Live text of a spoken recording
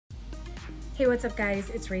Hey, what's up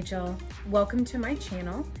guys? It's Rachel. Welcome to my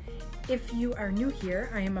channel. If you are new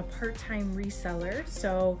here, I am a part-time reseller.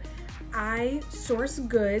 So I source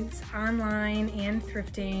goods online and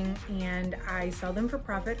thrifting, and I sell them for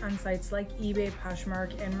profit on sites like eBay,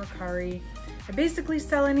 Poshmark, and Mercari. I basically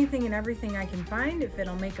sell anything and everything I can find if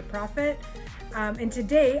it'll make a profit. And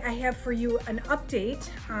today I have for you an update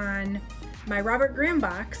on my Robert Graham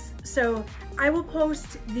box. So I will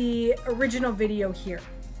post the original video here.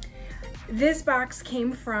 This box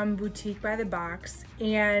came from Boutique by the Box,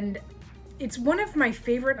 and it's one of my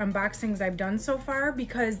favorite unboxings I've done so far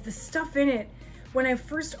because the stuff in it, when I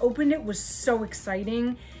first opened it, was so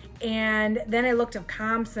exciting. And then I looked up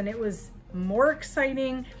comps and it was more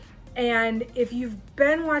exciting. And if you've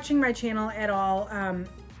been watching my channel at all,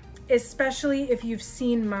 especially if you've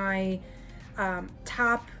seen my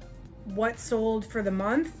top what sold for the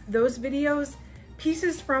month, those videos,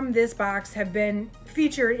 pieces from this box have been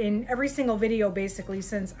featured in every single video basically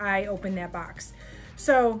since I opened that box.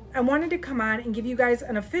 So I wanted to come on and give you guys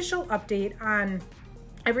an official update on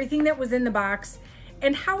everything that was in the box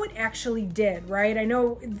and how it actually did, right? I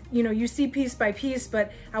know, you see piece by piece,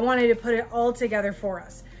 but I wanted to put it all together for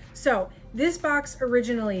us. So this box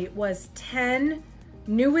originally was 10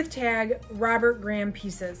 new with tag Robert Graham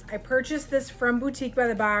pieces. I purchased this from Boutique by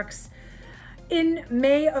the Box in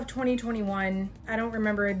May of 2021. I don't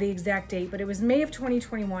remember the exact date, but it was May of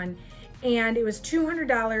 2021, and it was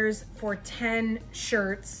 $200 for 10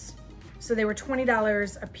 shirts. So they were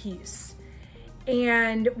 $20 a piece.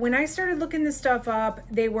 And when I started looking this stuff up,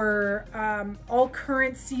 they were all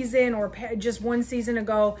current season or just one season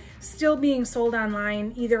ago, still being sold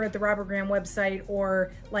online, either at the Robert Graham website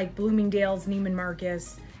or like Bloomingdale's, Neiman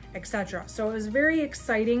Marcus, etc. So it was a very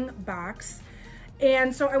exciting box.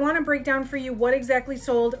 And so I want to break down for you what exactly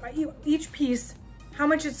sold, each piece, how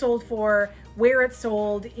much it sold for, where it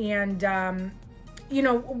sold, and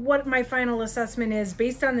what my final assessment is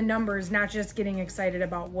based on the numbers, not just getting excited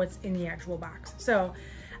about what's in the actual box. So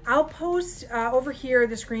I'll post over here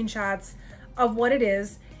the screenshots of what it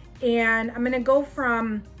is, and I'm going to go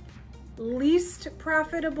from least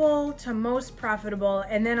profitable to most profitable,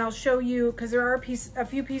 and then I'll show you, because there are a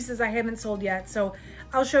few pieces I haven't sold yet, so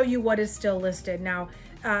I'll show you what is still listed. Now,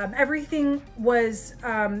 everything was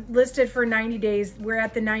listed for 90 days. We're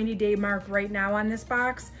at the 90-day mark right now on this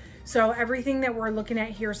box, so everything that we're looking at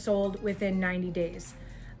here sold within 90 days.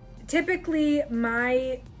 Typically,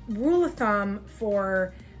 my rule of thumb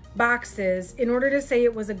for boxes, in order to say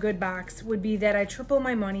it was a good box, would be that I triple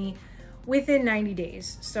my money within 90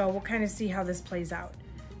 days. So we'll kind of see how this plays out.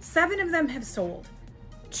 7 of them have sold.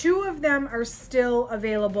 2 of them are still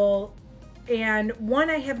available, and 1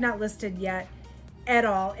 I have not listed yet at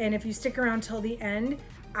all. And if you stick around till the end,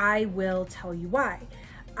 I will tell you why.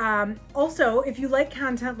 Also, if you like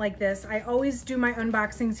content like this, I always do my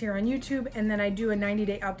unboxings here on YouTube, and then I do a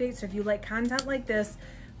 90-day update. So if you like content like this,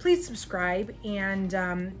 please subscribe, and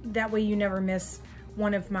that way you never miss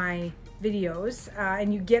one of my videos,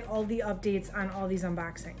 and you get all the updates on all these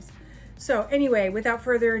unboxings. So anyway, without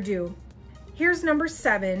further ado, here's number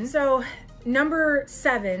 7. So number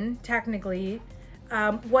 7 technically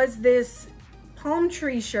was this palm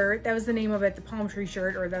tree shirt. That was the name of it, the palm tree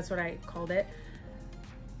shirt, or that's what I called it.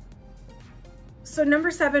 So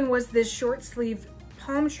number 7 was this short sleeve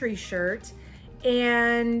palm tree shirt,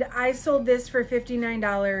 and I sold this for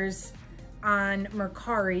 $59 on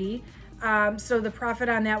Mercari. So the profit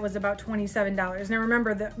on that was about $27. Now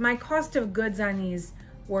remember that my cost of goods on these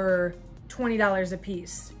were $20 a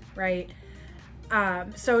piece, right?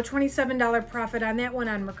 So $27 profit on that one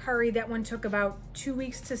on Mercari. That one took about 2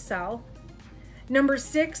 weeks to sell. Number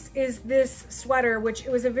 6 is this sweater, which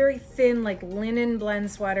it was a very thin, like linen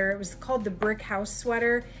blend sweater. It was called the Brick House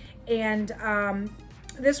sweater. And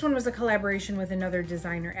this one was a collaboration with another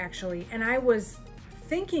designer actually. And I was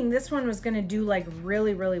thinking this one was gonna do like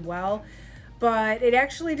really, really well, but it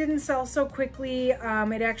actually didn't sell so quickly.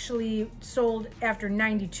 It actually sold after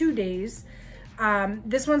 92 days.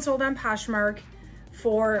 This one sold on Poshmark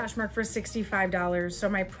for $65. So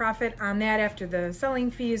my profit on that after the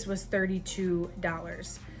selling fees was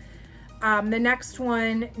 $32. The next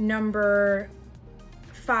one, number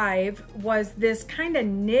 5, was this kind of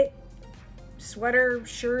knit sweater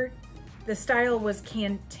shirt. The style was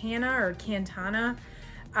Cantana.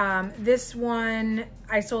 This one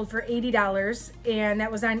I sold for $80, and that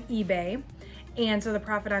was on eBay. And so the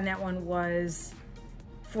profit on that one was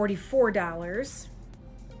 $44.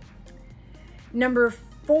 Number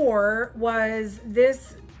 4 was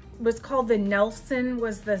called the Nelson,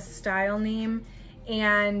 was the style name.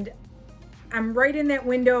 And I'm right in that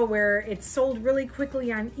window where it sold really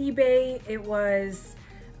quickly on eBay. It was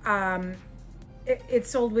it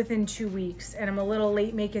sold within 2 weeks, and I'm a little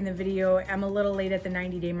late making the video. I'm a little late at the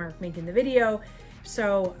 90-day mark making the video.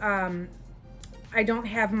 So I don't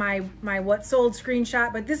have my what sold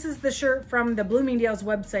screenshot, but this is the shirt from the Bloomingdale's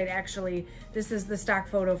website. Actually, this is the stock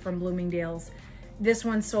photo from Bloomingdale's. This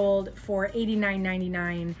one sold for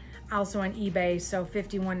 $89.99, also on eBay, so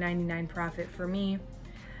 $51.99 profit for me.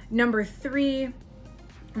 Number 3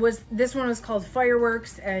 was, this one was called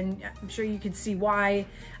Fireworks, and I'm sure you could see why.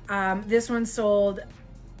 This one sold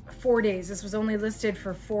 4 days. This was only listed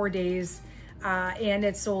for 4 days, and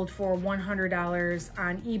it sold for $100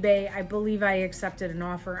 on eBay. I believe I accepted an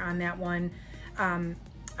offer on that one.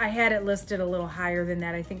 I had it listed a little higher than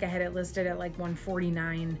that. I think I had it listed at like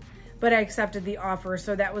 $149, but I accepted the offer,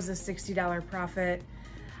 so that was a $60 profit.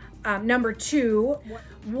 Number 2,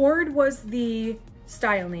 Ward was the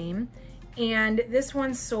style name, and this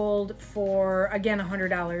one sold for, again,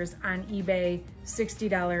 $100 on eBay,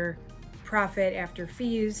 $60 profit after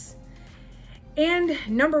fees. And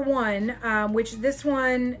number 1, which this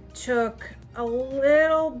one took a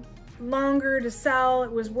little longer to sell.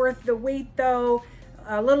 It was worth the wait though,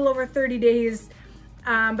 a little over 30 days.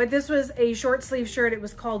 But this was a short sleeve shirt. It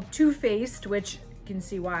was called Two Faced, which you can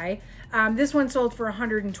see why. This one sold for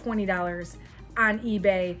 $120 on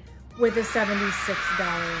eBay with a $76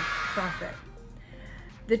 profit.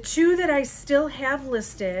 The 2 that I still have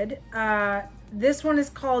listed, this one is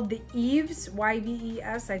called the Eves,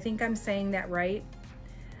 Y-V-E-S. I think I'm saying that right.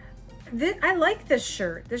 I like this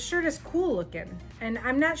shirt. This shirt is cool looking, and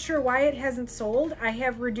I'm not sure why it hasn't sold. I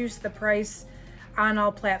have reduced the price on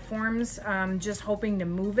all platforms, just hoping to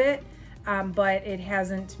move it, but it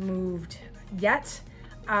hasn't moved yet.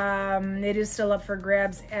 It is still up for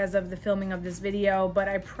grabs as of the filming of this video, but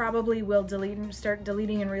I probably will start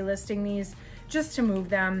deleting and relisting these just to move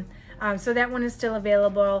them. So that one is still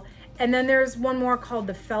available. And then there's one more called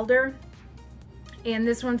the Felder, and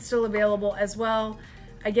this one's still available as well.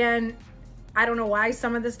 Again, I don't know why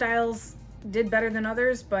some of the styles did better than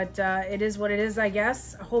others, but it is what it is, I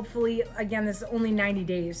guess. Hopefully, again, this is only 90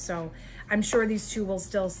 days, so I'm sure these 2 will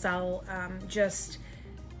still sell. Just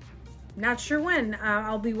not sure when.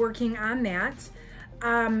 I'll be working on that.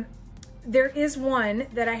 There is one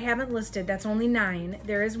that I haven't listed. That's only 9.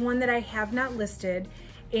 There is one that I have not listed,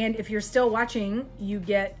 and if you're still watching, you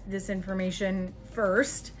get this information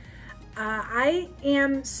first. I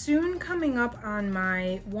am soon coming up on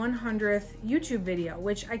my 100th YouTube video,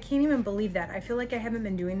 which I can't even believe that. I feel like I haven't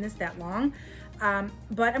been doing this that long,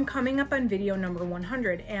 but I'm coming up on video number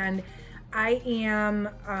 100, and I am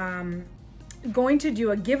going to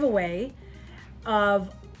do a giveaway of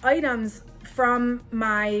items from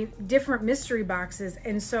my different mystery boxes.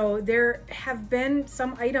 And so there have been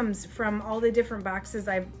some items from all the different boxes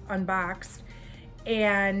I've unboxed,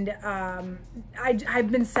 and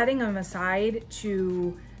I've been setting them aside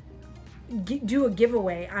to do a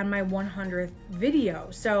giveaway on my 100th video.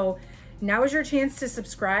 So now is your chance to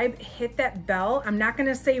subscribe, hit that bell. I'm not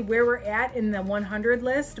gonna say where we're at in the 100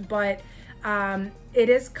 list, but it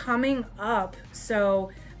is coming up.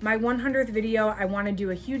 So my 100th video, I want to do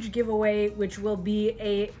a huge giveaway, which will be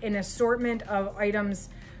an assortment of items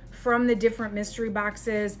from the different mystery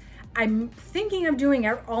boxes. I'm thinking of doing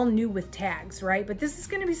it all new with tags, right? But this is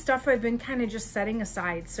going to be stuff I've been kind of just setting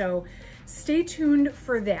aside, so stay tuned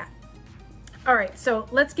for that. All right, so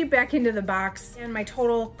let's get back into the box. And my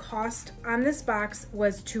total cost on this box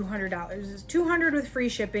was $200. It was $200 with free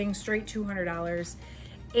shipping, straight $200.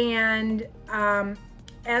 And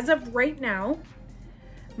as of right now,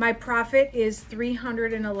 my profit is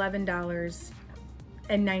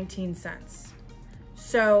 $311.19.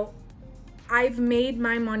 So I've made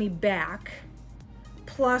my money back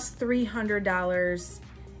plus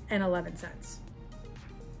 $300.11.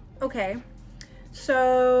 Okay,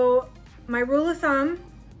 so my rule of thumb,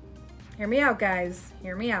 hear me out guys,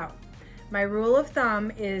 hear me out. My rule of thumb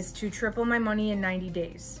is to triple my money in 90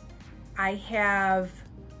 days. I have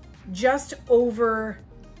just over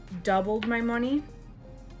doubled my money,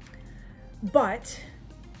 but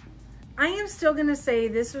I am still gonna say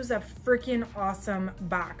this was a freaking awesome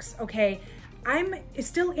box, okay? I'm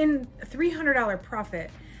still in $300 profit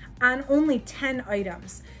on only 10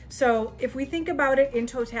 items. So if we think about it in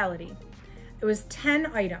totality, it was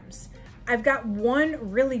 10 items. I've got one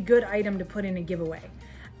really good item to put in a giveaway.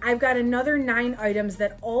 I've got another 9 items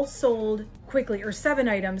that all sold quickly, or 7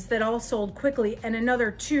 items that all sold quickly, and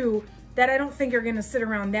another 2 that I don't think are gonna sit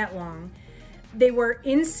around that long. They were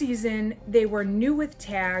in season, they were new with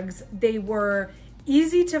tags, they were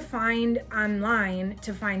easy to find online,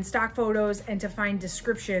 to find stock photos and to find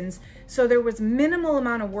descriptions. So there was minimal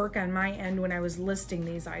amount of work on my end when I was listing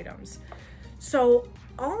these items. So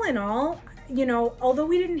all in all, you know, although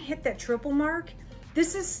we didn't hit that triple mark,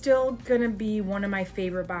 this is still gonna be one of my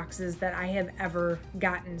favorite boxes that I have ever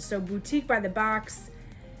gotten. So Boutique by the Box,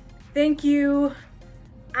 thank you.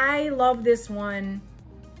 I love this one.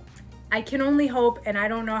 I can only hope, and I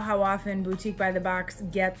don't know how often Boutique by the Box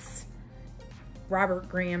gets Robert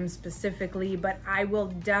Graham specifically, but I will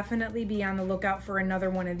definitely be on the lookout for another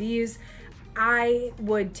one of these. I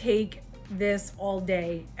would take this all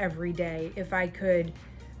day, every day. If I could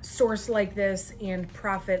source like this and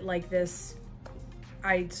profit like this,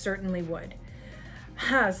 I certainly would.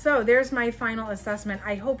 So there's my final assessment.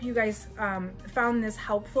 I hope you guys found this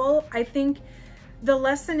helpful. I think the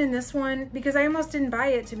lesson in this one, because I almost didn't buy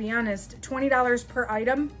it, to be honest, $20 per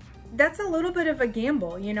item, that's a little bit of a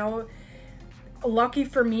gamble, you know. Lucky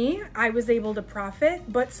for me, I was able to profit,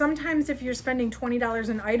 but sometimes if you're spending $20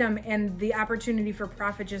 an item and the opportunity for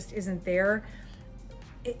profit just isn't there,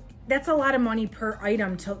 that's a lot of money per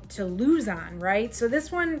item to lose on, right? So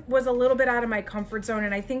this one was a little bit out of my comfort zone,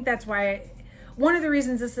 and I think that's why, one of the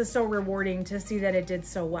reasons this is so rewarding to see that it did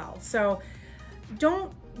so well. So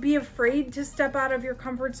don't be afraid to step out of your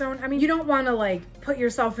comfort zone. I mean, you don't want to like put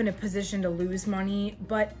yourself in a position to lose money,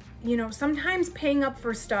 but you know, sometimes paying up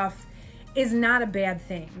for stuff is not a bad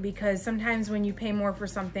thing, because sometimes when you pay more for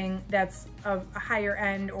something that's of a higher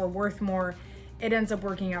end or worth more, it ends up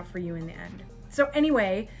working out for you in the end. So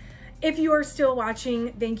anyway, if you are still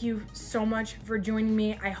watching, thank you so much for joining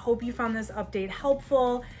me. I hope you found this update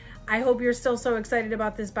helpful. I hope you're still so excited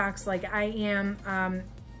about this box like I am.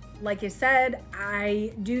 Like I said,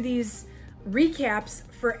 I do these recaps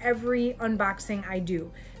for every unboxing I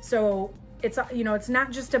do. So it's, you know, it's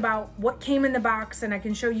not just about what came in the box and I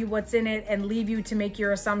can show you what's in it and leave you to make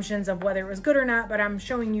your assumptions of whether it was good or not, but I'm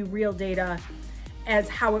showing you real data as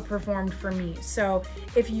how it performed for me. So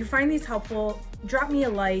if you find these helpful, drop me a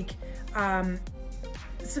like,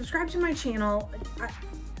 subscribe to my channel.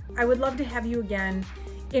 I would love to have you again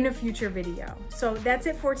in a future video. So that's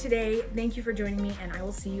it for today. Thank you for joining me, and I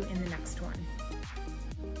will see you in the next one.